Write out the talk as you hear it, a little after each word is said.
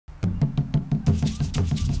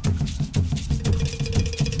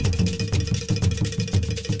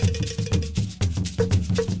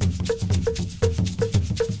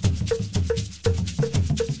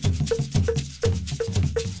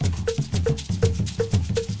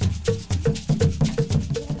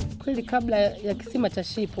kweli kabla ya kisima cha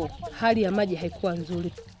Shipo, hali ya maji haikuwa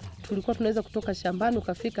nzuri. Tulikuwa tunaweza kutoka shambani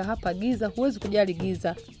ukafika hapa giza, huwezi kujali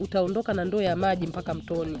giza, utaondoka na ndoo ya maji mpaka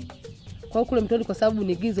mtoni. Kwa kule mtoni kwa sababu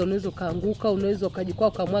ni giza, unaweza kaanguka, unaweza ukajikwaa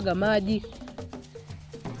ukamwaga maji.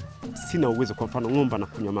 Sina uwezo, kwa mfano ng'ombe na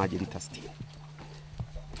kunywa maji lita 60.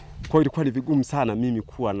 Kwa hiyo ilikuwa ni vigumu sana mimi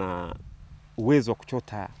kuwa na uwezo wa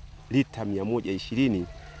kuchota lita 120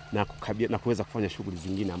 na kuweza kufanya shughuli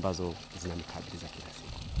zingine ambazo zinanikabili za kila siku.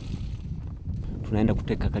 Tunaenda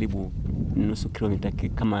kuteka karibu nusu kilomita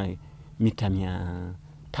kama mita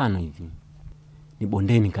 500 hivi. Ni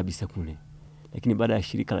bondeni kabisa kule. Lakini baada ya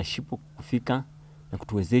shirika la Shipo kufika na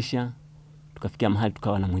kutuwezesha, tukafikia mahali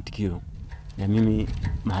tukawa na mwitikio. Na mimi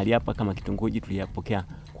mahali hapa kama kitongoji tuliyapokea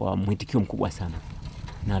kwa mwitikio mkubwa sana.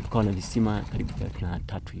 Na tukawa na visima karibu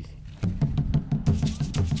 33 hivi.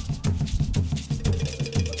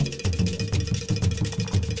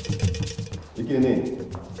 Hiki nini?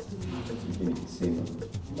 Hiki ni kisima.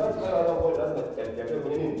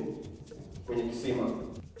 Kwenye kisima.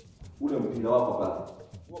 Ule mpira wako pale.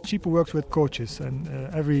 Shipo works with coaches, and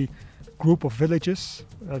every group of villages,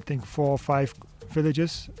 I think 4 or 5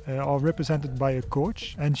 villages, are represented by a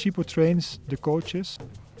coach, and Shipo trains the coaches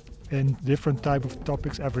in different type of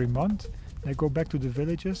topics every month. They go back to the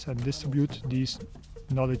villages and distribute these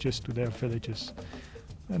knowledges to their villages.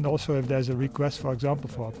 And also if there's a request, for example,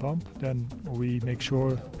 for a pump, then we make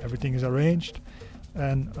sure everything is arranged,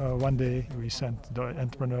 and one day we send the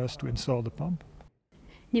entrepreneurs to install the pump.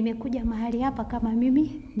 Nimekuja mahali hapa kama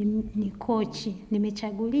mimi ni kochi,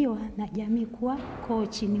 nimechaguliwa na jamii kuwa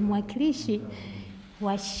kochi, ni mwakilishi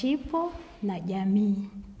wa Shipo na jamii.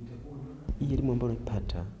 Hii elimu ambayo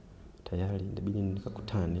nilipata tayari inabidi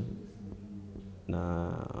nikakutane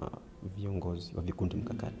na viongozi wa vikundi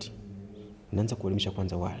mkakati. Naanza kuelimisha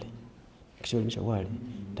kwanza wale. Kisha kuelimisha wale,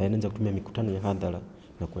 tayari naanza kutumia mikutano ya hadhara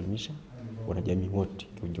na kuelimisha wanajamii wote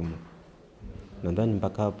kwa ujumla. Nadhani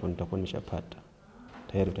mpaka hapo nitakuwa nimeshapata.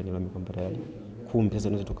 Tayari utanielewa kwamba tayari kumbe sasa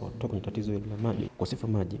naweza toka kwenye tatizo la maji, ukosefu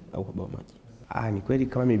wa maji au uhaba wa maji. Ni kweli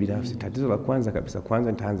kama mimi binafsi tatizo la kwanza kabisa,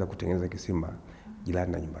 kwanza nitaanza kutengeneza kisima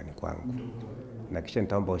jirani na nyumbani kwangu. Na kisha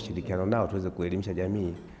nitaomba ushirikiano nao tuweze kuelimisha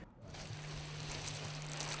jamii.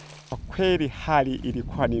 Kwa kweli hali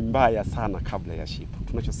ilikuwa ni mbaya sana kabla ya Shipo.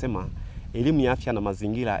 Tunachosema elimu ya afya na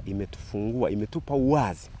mazingira imetufungua, imetupa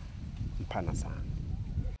uwazi mpana sana.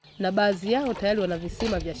 Na baadhi yao tayari wana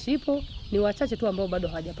visima vya Shipo, ni wachache tu ambao bado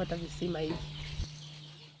hawajapata visima hivi.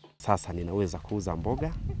 Sasa ninaweza kuuza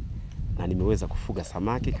mboga na nimeweza kufuga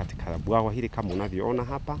samaki katika bwawa hili kama unavyoona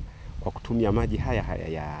hapa kwa kutumia maji haya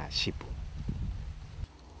ya Shipo.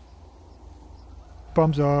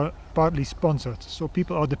 Pumps are partly sponsored, so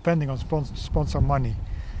people are depending on sponsor money.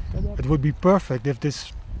 It would be perfect if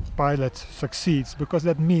this pilot succeeds, because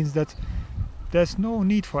that means that there's no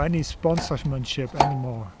need for any sponsorship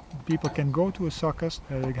anymore. People can go to a suckers,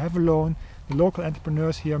 have a loan, the local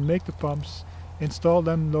entrepreneurs here make the pumps, install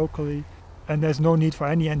them locally, and there's no need for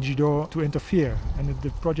any NGO to interfere, and the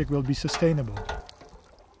project will be sustainable.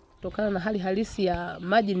 Kutokana na hali halisi ya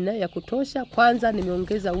maji ninayo ya kutosha, kwanza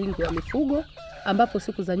nimeongeza wingi wa mifugo, ambapo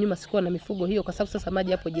siku za nyuma sikuwa na mifugo hiyo, kwa sababu sasa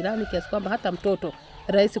maji hapo jirani kiasi kwamba hata mtoto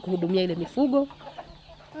rahisi kuhudumia ile mifugo.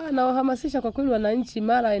 Na wahamasisha kwa kweli wananchi,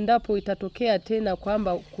 mara endapo itatokea tena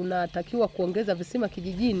kwamba kunatakiwa kuongeza visima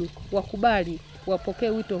kijijini, wakubali, wapokee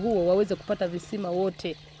wito huo, waweze kupata visima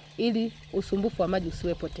wote ili usumbufu wa maji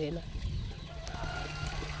usiwepo tena.